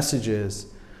messages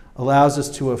allows us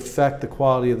to affect the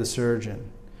quality of the surgeon.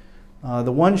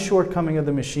 The one shortcoming of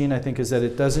the machine, I think, is that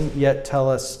it doesn't yet tell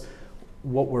us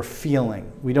what we're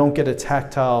feeling. We don't get a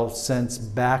tactile sense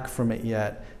back from it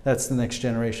yet. That's the next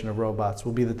generation of robots,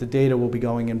 will be that the data will be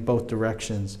going in both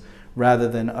directions rather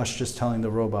than us just telling the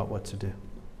robot what to do.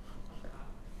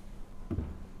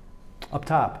 Up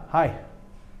top, hi.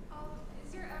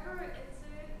 Is there ever an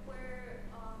incident where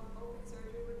open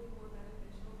surgery would be more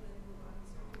beneficial than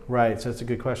robotic surgery? Right, so that's a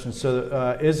good question.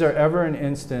 So is there ever an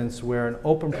instance where an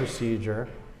open procedure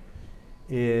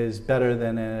is better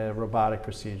than a robotic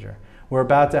procedure? We're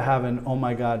about to have an oh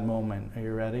my God moment. Are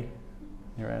you ready?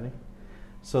 You ready?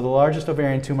 So the largest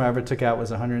ovarian tumor I ever took out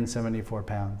was 174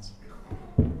 pounds.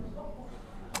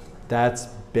 That's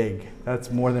big.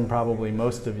 That's more than probably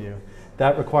most of you.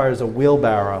 That requires a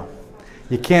wheelbarrow.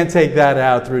 You can't take that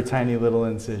out through tiny little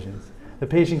incisions. The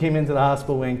patient came into the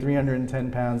hospital weighing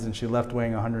 310 pounds and she left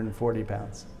weighing 140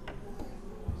 pounds.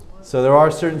 So there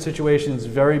are certain situations,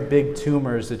 very big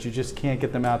tumors, that you just can't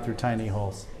get them out through tiny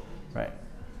holes. Right.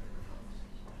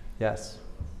 Yes?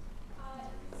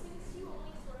 Since you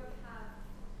only sort of have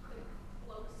the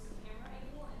close camera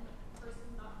angle and the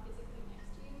person's not physically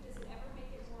next to you, does it ever make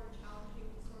it more challenging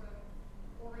to sort of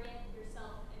orient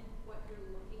yourself in what you're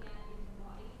looking at in the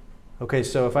body? Okay,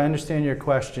 so if I understand your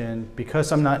question,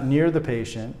 because I'm not near the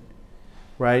patient,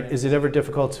 right, is it ever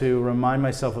difficult to remind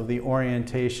myself of the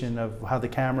orientation of how the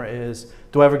camera is?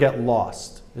 Do I ever get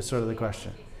lost, is sort of the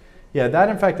question. Yeah, that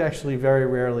in fact actually very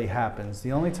rarely happens.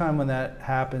 The only time when that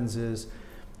happens is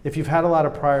if you've had a lot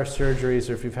of prior surgeries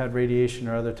or if you've had radiation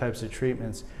or other types of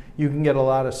treatments, you can get a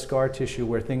lot of scar tissue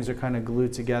where things are kind of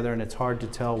glued together and it's hard to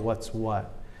tell what's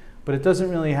what. But it doesn't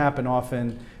really happen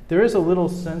often. There is a little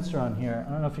sensor on here.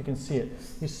 I don't know if you can see it.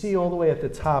 You see all the way at the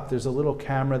top, there's a little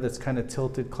camera that's kind of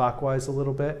tilted clockwise a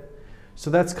little bit. So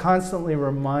that's constantly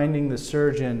reminding the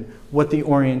surgeon what the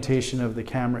orientation of the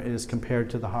camera is compared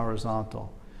to the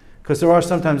horizontal. Because there are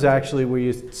sometimes actually where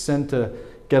you tend to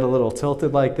get a little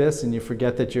tilted like this and you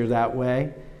forget that you're that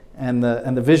way. And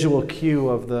the visual cue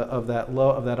of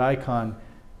that icon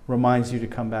reminds you to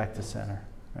come back to center.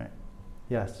 Right?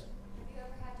 Yes?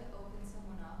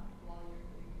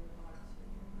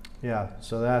 Yeah,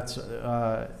 so that's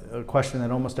a question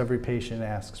that almost every patient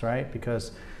asks, right?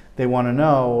 Because they want to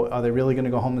know, are they really going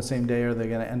to go home the same day or are they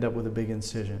going to end up with a big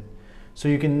incision? So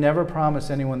you can never promise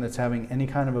anyone that's having any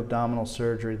kind of abdominal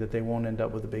surgery that they won't end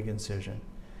up with a big incision.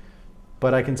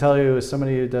 But I can tell you, as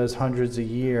somebody who does hundreds a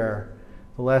year,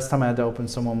 the last time I had to open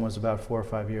someone was about 4 or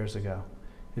 5 years ago.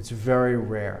 It's very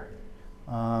rare,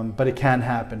 but it can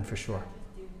happen for sure.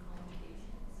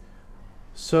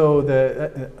 So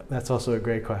that's also a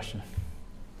great question.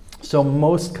 So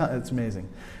it's amazing.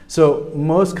 So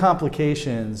most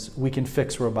complications we can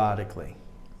fix robotically.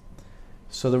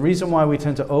 So the reason why we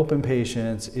tend to open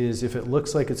patients is if it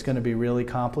looks like it's going to be really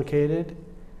complicated,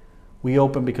 we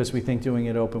open because we think doing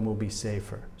it open will be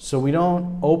safer. So we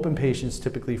don't open patients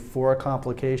typically for a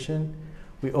complication.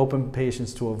 We open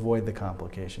patients to avoid the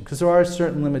complication. Because there are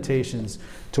certain limitations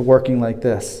to working like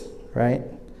this, right?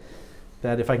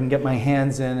 That if I can get my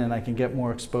hands in and I can get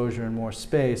more exposure and more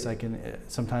space,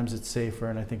 sometimes it's safer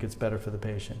and I think it's better for the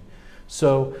patient.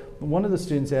 So one of the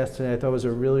students asked today, I thought was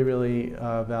a really, really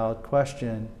valid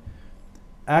question.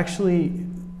 Actually,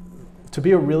 to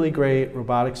be a really great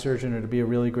robotic surgeon or to be a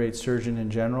really great surgeon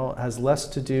in general has less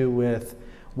to do with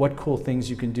what cool things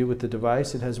you can do with the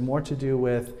device. It has more to do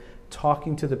with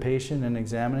talking to the patient and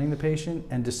examining the patient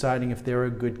and deciding if they're a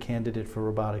good candidate for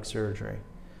robotic surgery.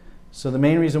 So the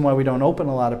main reason why we don't open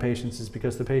a lot of patients is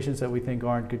because the patients that we think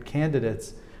aren't good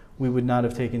candidates, we would not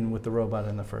have taken with the robot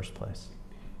in the first place.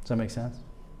 Does that make sense?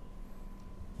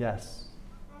 Yes.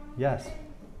 Yes. Could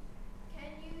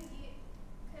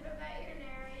a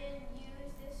veterinarian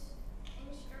use this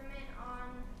instrument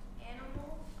on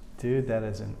animals? Dude, that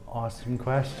is an awesome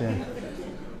question.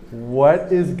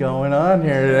 What is going on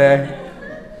here today?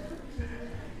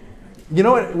 You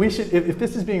know what, we should, if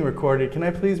this is being recorded, can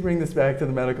I please bring this back to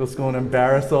the medical school and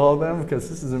embarrass all of them? Because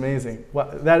this is amazing. Well,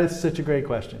 that is such a great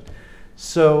question.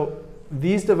 So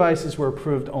these devices were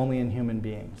approved only in human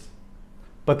beings.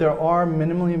 But there are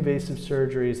minimally invasive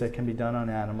surgeries that can be done on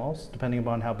animals, depending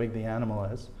upon how big the animal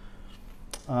is.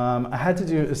 I had to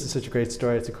do, this is such a great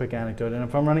story, it's a quick anecdote, and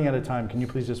if I'm running out of time, can you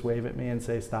please just wave at me and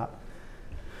say stop?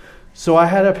 So I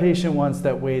had a patient once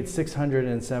that weighed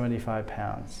 675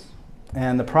 pounds.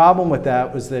 And the problem with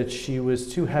that was that she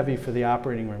was too heavy for the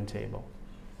operating room table.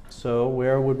 So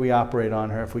where would we operate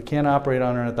on her? If we can't operate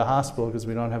on her at the hospital because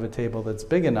we don't have a table that's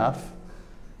big enough,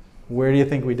 where do you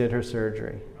think we did her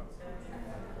surgery?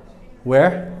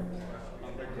 Where?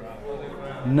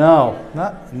 No,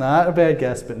 not a bad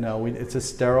guess, but no, it's a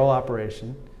sterile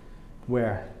operation.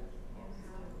 Where?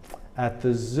 At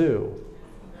the zoo.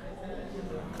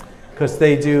 Because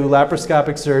they do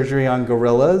laparoscopic surgery on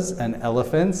gorillas and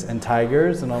elephants and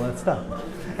tigers and all that stuff.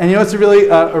 And you know, it's a really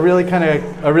kind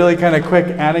of quick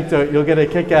anecdote. You'll get a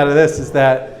kick out of this. Is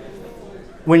that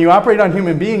when you operate on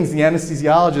human beings, the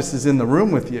anesthesiologist is in the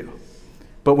room with you.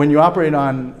 But when you operate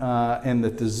on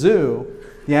at the zoo,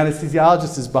 the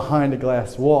anesthesiologist is behind a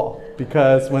glass wall.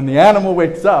 Because when the animal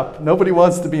wakes up, nobody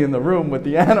wants to be in the room with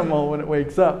the animal when it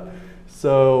wakes up.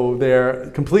 So they're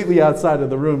completely outside of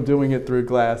the room doing it through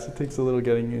glass. It takes a little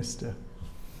getting used to.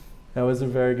 That was a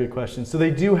very good question. So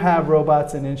they do have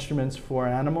robots and instruments for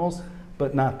animals,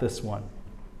 but not this one.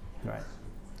 Right.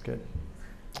 Good.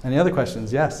 Any other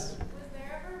questions? Yes? Was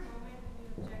there ever a moment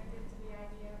when you objected to the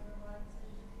idea of robotic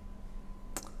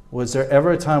surgery? Was there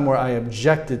ever a time where I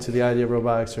objected to the idea of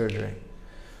robotic surgery?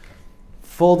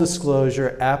 Full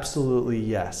disclosure, absolutely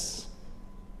yes.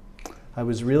 I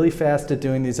was really fast at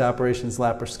doing these operations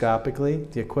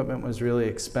laparoscopically. The equipment was really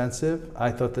expensive.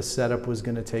 I thought the setup was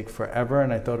going to take forever,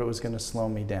 and I thought it was going to slow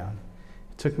me down.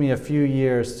 It took me a few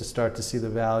years to start to see the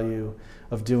value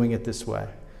of doing it this way.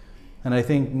 And I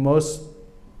think most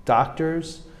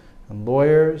doctors and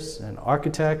lawyers and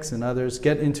architects and others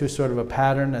get into sort of a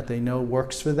pattern that they know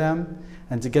works for them,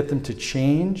 and to get them to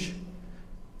change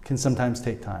can sometimes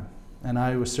take time. And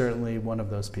I was certainly one of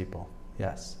those people,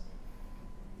 yes.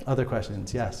 Other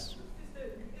questions? Yes?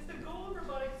 Is the goal of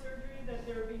robotic surgery that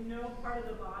there would be no part of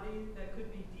the body that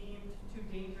could be deemed too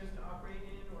dangerous to operate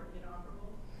in or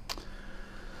inoperable?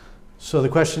 So the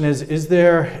question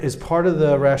is part of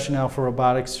the rationale for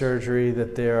robotic surgery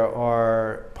that there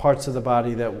are parts of the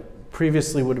body that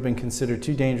previously would have been considered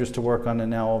too dangerous to work on and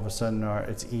now all of a sudden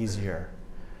it's easier?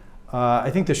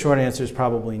 I think the short answer is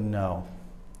probably no.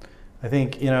 I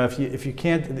think, you know, if you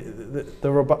can't,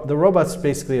 the robot's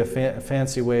basically a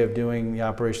fancy way of doing the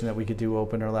operation that we could do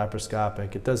open or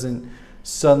laparoscopic. It doesn't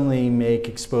suddenly make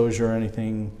exposure or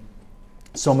anything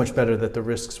so much better that the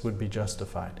risks would be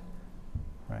justified,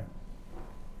 right?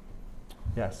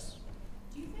 Yes?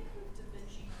 Do you think that Da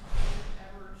Vinci Code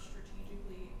ever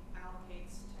strategically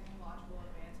allocates technological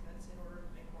advancements in order to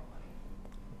make more money?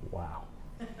 Wow.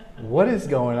 What is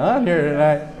going on here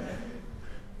tonight?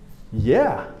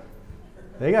 Yeah.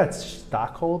 They got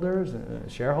stockholders,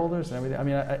 shareholders, and everything. I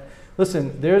mean,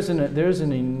 listen, there's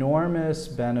an enormous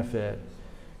benefit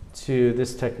to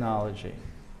this technology.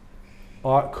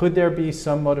 Could there be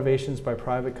some motivations by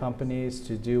private companies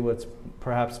to do what's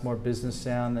perhaps more business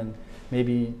sound and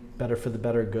maybe better for the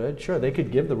better good? Sure, they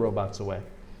could give the robots away.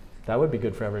 That would be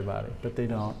good for everybody, but they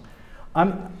don't.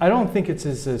 I don't think it's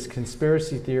as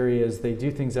conspiracy theory as they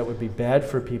do things that would be bad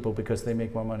for people because they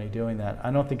make more money doing that.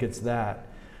 I don't think it's that.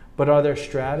 But are there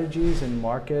strategies and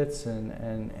markets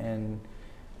and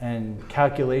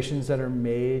calculations that are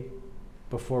made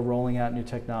before rolling out new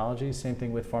technologies? Same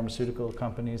thing with pharmaceutical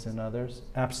companies and others?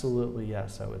 Absolutely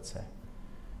yes, I would say.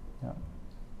 Yeah.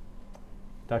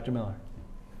 Dr. Miller.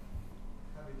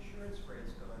 Have insurance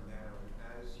rates gone down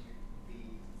as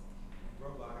the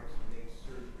robotics make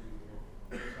surgery more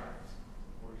precise,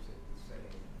 or is it the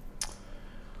same?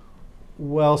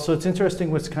 Well, so it's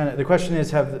interesting what's the question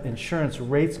is, have the insurance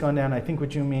rates gone down? I think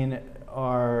what you mean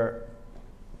are,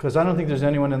 because I don't think there's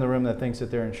anyone in the room that thinks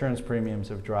that their insurance premiums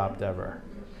have dropped ever,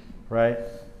 right?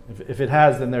 If it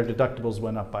has, then their deductibles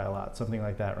went up by a lot, something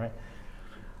like that, right?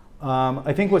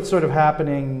 I think what's sort of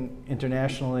happening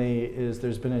internationally is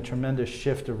there's been a tremendous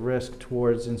shift of risk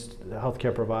towards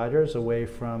healthcare providers away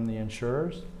from the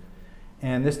insurers.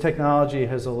 And this technology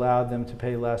has allowed them to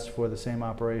pay less for the same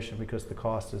operation because the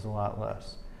cost is a lot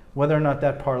less. Whether or not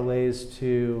that parlays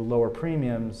to lower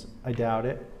premiums, I doubt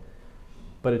it.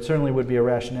 But it certainly would be a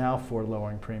rationale for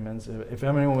lowering premiums. If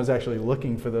anyone was actually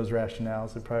looking for those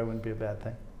rationales, it probably wouldn't be a bad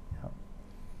thing. Yeah.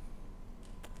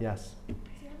 Yes? Do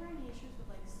you ever have any issues with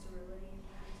like sterility?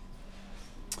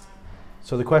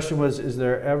 So the question was, is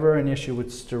there ever an issue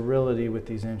with sterility with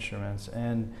these instruments?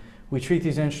 And we treat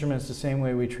these instruments the same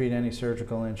way we treat any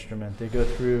surgical instrument. They go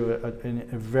through a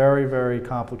very, very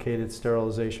complicated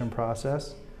sterilization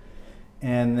process.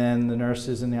 And then the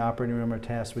nurses in the operating room are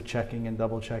tasked with checking and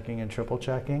double checking and triple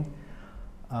checking.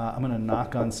 I'm going to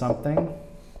knock on something.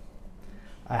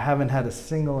 I haven't had a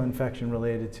single infection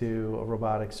related to a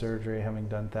robotic surgery, having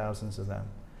done thousands of them.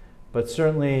 But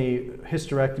certainly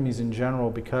hysterectomies in general,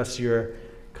 because you're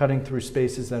cutting through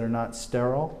spaces that are not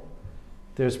sterile,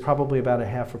 there's probably about a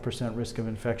 0.5% risk of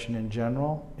infection in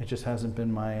general. It just hasn't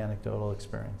been my anecdotal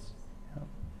experience. Yeah.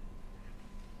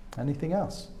 Anything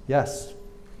else? Yes? Do you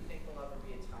think there'll ever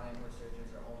be a time where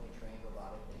surgeons are only trained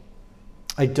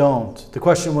robotically? I don't. The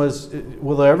question was,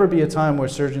 will there ever be a time where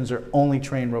surgeons are only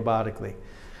trained robotically?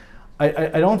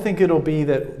 I don't think it'll be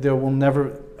that there will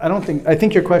never, I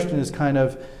think your question is kind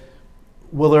of,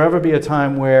 will there ever be a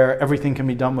time where everything can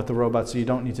be done with the robot so you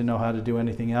don't need to know how to do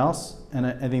anything else? And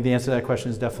I think the answer to that question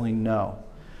is definitely no.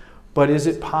 But is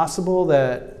it possible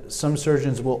that some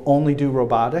surgeons will only do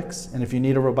robotics, and if you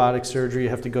need a robotic surgery you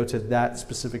have to go to that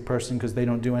specific person because they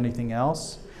don't do anything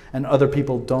else, and other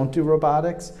people don't do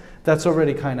robotics? That's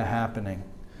already kind of happening.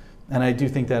 And I do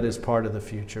think that is part of the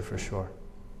future for sure.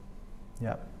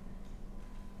 Yeah.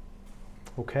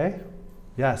 Okay?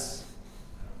 Yes?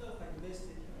 I don't know if I missed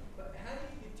it, but how do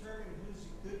you determine who's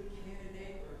a good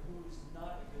candidate or who's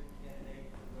not a good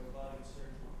candidate for robotic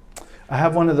surgery? I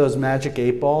have one of those magic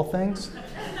 8-ball things.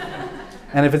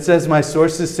 And if it says my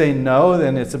sources say no,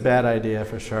 then it's a bad idea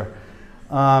for sure.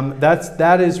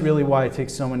 That is really why it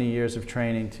takes so many years of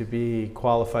training to be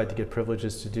qualified to get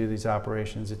privileges to do these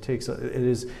operations. It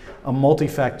is a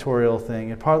multifactorial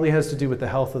thing. It partly has to do with the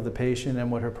health of the patient and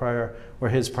what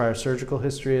his prior surgical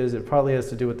history is. It partly has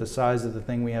to do with the size of the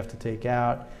thing we have to take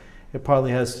out. It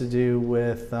partly has to do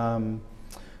with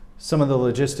some of the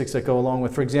logistics that go along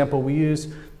with. For example, we use,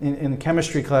 in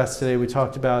chemistry class today, we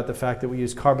talked about the fact that we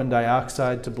use carbon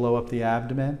dioxide to blow up the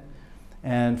abdomen.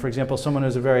 And for example, someone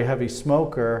who's a very heavy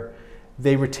smoker,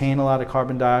 they retain a lot of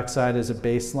carbon dioxide as a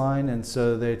baseline, and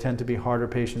so they tend to be harder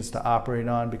patients to operate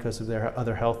on because of their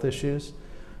other health issues.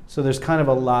 So there's kind of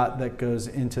a lot that goes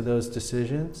into those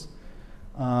decisions.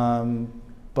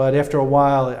 But after a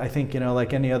while, I think,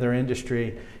 like any other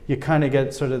industry, you kind of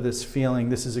get sort of this feeling,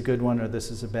 this is a good one or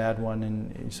this is a bad one,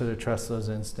 and you sort of trust those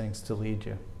instincts to lead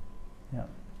you. Yeah.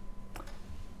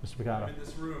 Mr. Picado. I'm in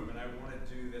this room and I want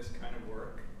to do this kind of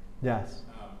work. Yes.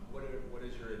 What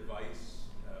is your advice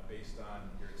based on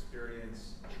your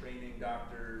experience training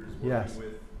doctors, working yes.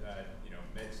 with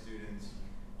med students,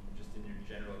 just in your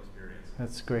general experience?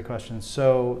 That's a great question.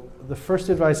 So the first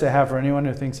advice I have for anyone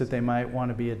who thinks that they might want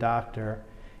to be a doctor,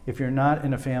 if you're not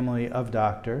in a family of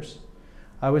doctors,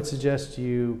 I would suggest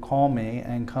you call me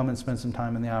and come and spend some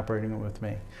time in the operating room with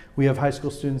me. We have high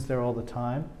school students there all the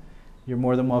time. You're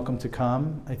more than welcome to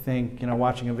come. I think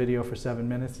watching a video for 7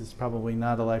 minutes is probably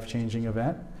not a life-changing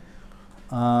event.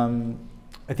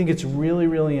 I think it's really,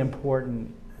 really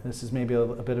important. This is maybe a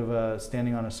bit of a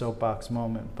standing on a soapbox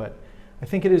moment, but I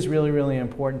think it is really, really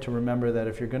important to remember that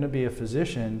if you're going to be a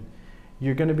physician,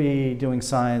 you're going to be doing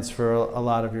science for a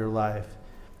lot of your life.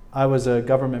 I was a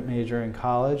government major in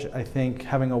college. I think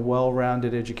having a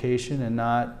well-rounded education and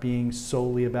not being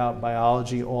solely about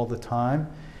biology all the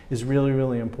time is really,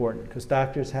 really important, because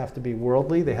doctors have to be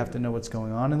worldly, they have to know what's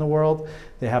going on in the world,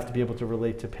 they have to be able to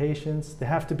relate to patients, they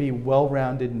have to be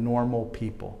well-rounded, normal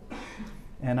people.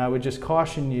 And I would just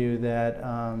caution you that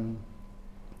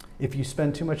if you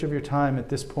spend too much of your time at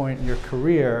this point in your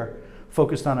career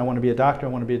focused on, I want to be a doctor, I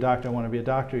want to be a doctor, I want to be a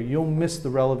doctor, you'll miss the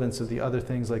relevance of the other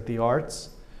things like the arts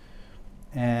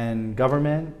and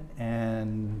government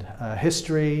and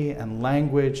history and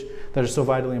language that are so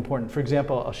vitally important. For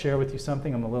example, I'll share with you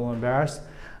something, I'm a little embarrassed.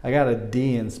 I got a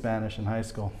D in Spanish in high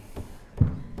school.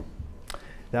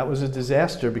 That was a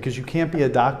disaster because you can't be a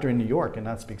doctor in New York and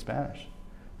not speak Spanish.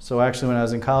 So actually when I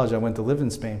was in college, I went to live in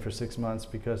Spain for 6 months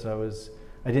because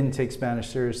I didn't take Spanish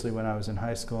seriously when I was in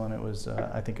high school, and it was,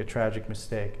 I think, a tragic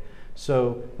mistake.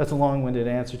 So that's a long-winded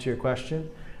answer to your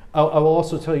question. I will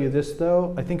also tell you this,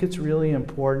 though. I think it's really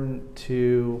important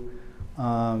to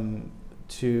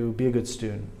be a good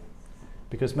student,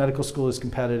 because medical school is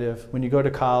competitive. When you go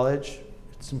to college,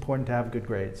 it's important to have good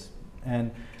grades.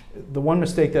 And the one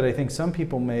mistake that I think some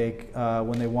people make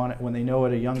when they know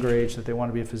at a younger age that they want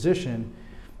to be a physician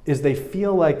is they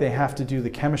feel like they have to do the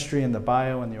chemistry and the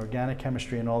bio and the organic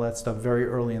chemistry and all that stuff very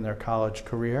early in their college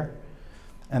career.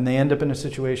 And they end up in a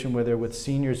situation where they're with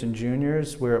seniors and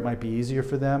juniors where it might be easier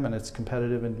for them and it's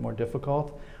competitive and more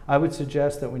difficult. I would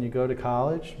suggest that when you go to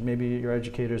college, maybe your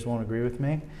educators won't agree with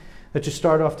me, that you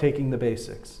start off taking the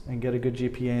basics and get a good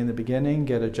GPA in the beginning,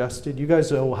 get adjusted. You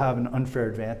guys will have an unfair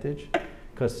advantage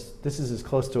because this is as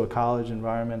close to a college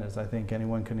environment as I think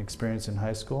anyone can experience in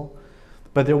high school.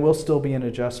 But there will still be an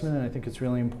adjustment, and I think it's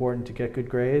really important to get good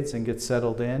grades and get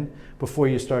settled in before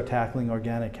you start tackling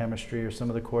organic chemistry or some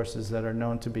of the courses that are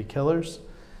known to be killers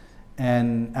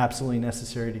and absolutely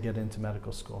necessary to get into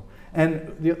medical school.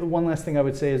 And the one last thing I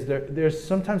would say is there's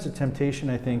sometimes a temptation,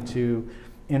 I think, to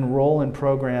enroll in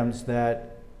programs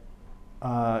that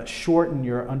shorten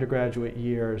your undergraduate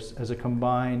years as a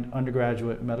combined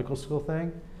undergraduate medical school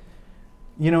thing.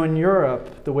 You know, in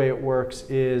Europe, the way it works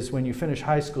is when you finish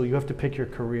high school, you have to pick your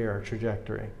career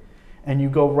trajectory. And you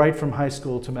go right from high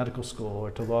school to medical school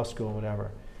or to law school,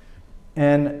 whatever.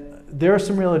 And there are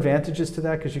some real advantages to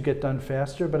that because you get done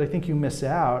faster, but I think you miss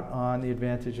out on the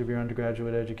advantage of your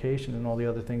undergraduate education and all the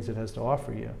other things it has to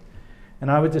offer you. And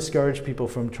I would discourage people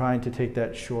from trying to take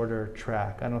that shorter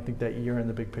track. I don't think that year in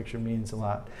the big picture means a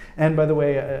lot. And by the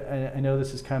way, I know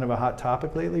this is kind of a hot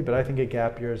topic lately, but I think a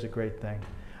gap year is a great thing.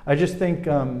 I just think,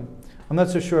 I'm not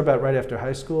so sure about right after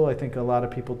high school. I think a lot of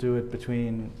people do it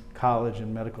between college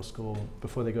and medical school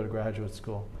before they go to graduate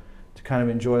school to kind of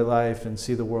enjoy life and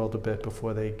see the world a bit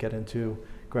before they get into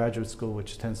graduate school,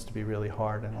 which tends to be really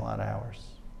hard and a lot of hours.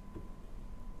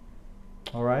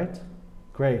 All right?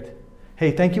 Great.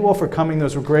 Hey, thank you all for coming.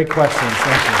 Those were great questions.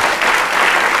 Thank you.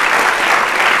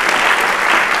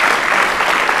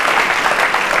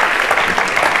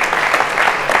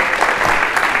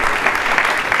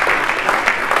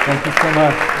 Thank you so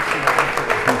much.